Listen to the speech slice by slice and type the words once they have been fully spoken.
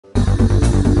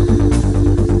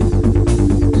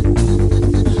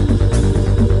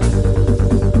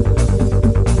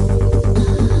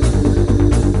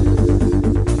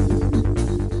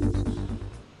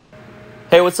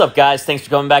what's up, guys? Thanks for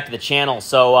coming back to the channel.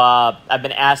 So I've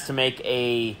been asked to make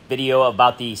a video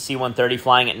about the C-130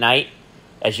 flying at night.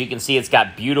 As you can see, it's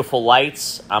got beautiful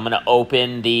lights. I'm going to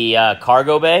open the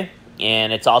cargo bay,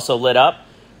 and it's also lit up.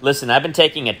 Listen, I've been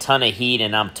taking a ton of heat,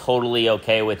 and I'm totally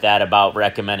okay with that about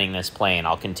recommending this plane.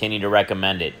 I'll continue to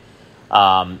recommend it.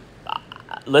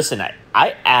 Listen,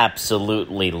 I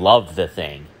absolutely love the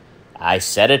thing. I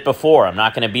said it before. I'm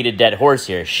not going to beat a dead horse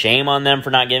here. Shame on them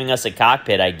for not giving us a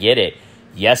cockpit. I get it.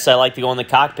 Yes, I like to go in the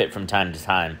cockpit from time to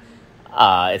time.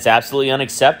 It's absolutely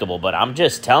unacceptable, but I'm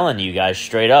just telling you guys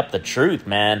straight up the truth,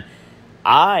 man.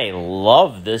 I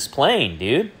love this plane,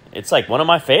 dude. It's like one of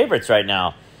my favorites right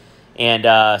now. And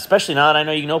especially now that I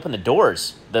know you can open the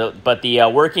doors. But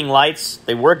the working lights,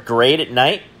 they work great at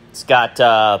night. It's got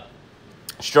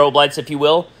strobe lights, if you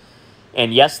will.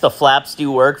 And yes, the flaps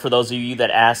do work for those of you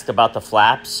that asked about the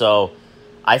flaps. So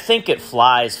I think it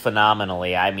flies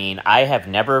phenomenally. I mean, I have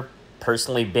never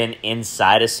personally been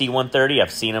inside a C-130.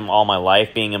 I've seen them all my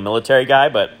life being a military guy,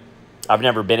 but I've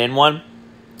never been in one.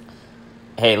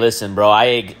 Hey, listen, bro,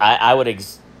 I would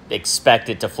expect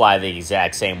it to fly the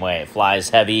exact same way. It flies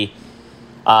heavy.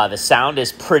 The sound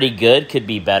is pretty good, could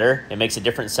be better. It makes a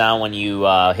different sound when you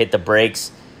hit the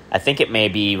brakes. I think it may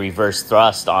be reverse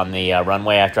thrust on the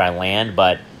runway after I land,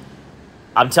 but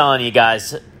I'm telling you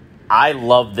guys, I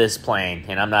love this plane,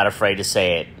 and I'm not afraid to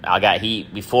say it. I got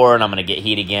heat before, and I'm going to get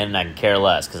heat again, and I can care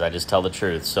less because I just tell the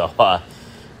truth. So,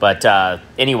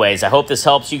 anyways, I hope this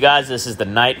helps you guys. This is the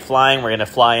night flying. We're going to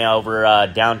fly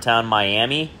over downtown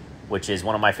Miami, which is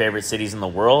one of my favorite cities in the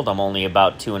world. I'm only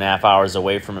about 2.5 hours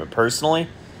away from it personally,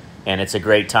 and it's a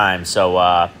great time.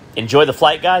 So, enjoy the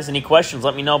flight, guys. Any questions,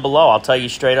 let me know below. I'll tell you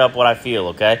straight up what I feel,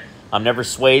 okay? I'm never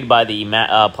swayed by the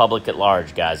public at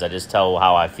large, guys. I just tell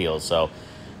how I feel. So,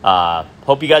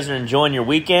 hope you guys are enjoying your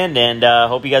weekend, and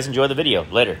hope you guys enjoy the video.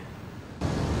 Later.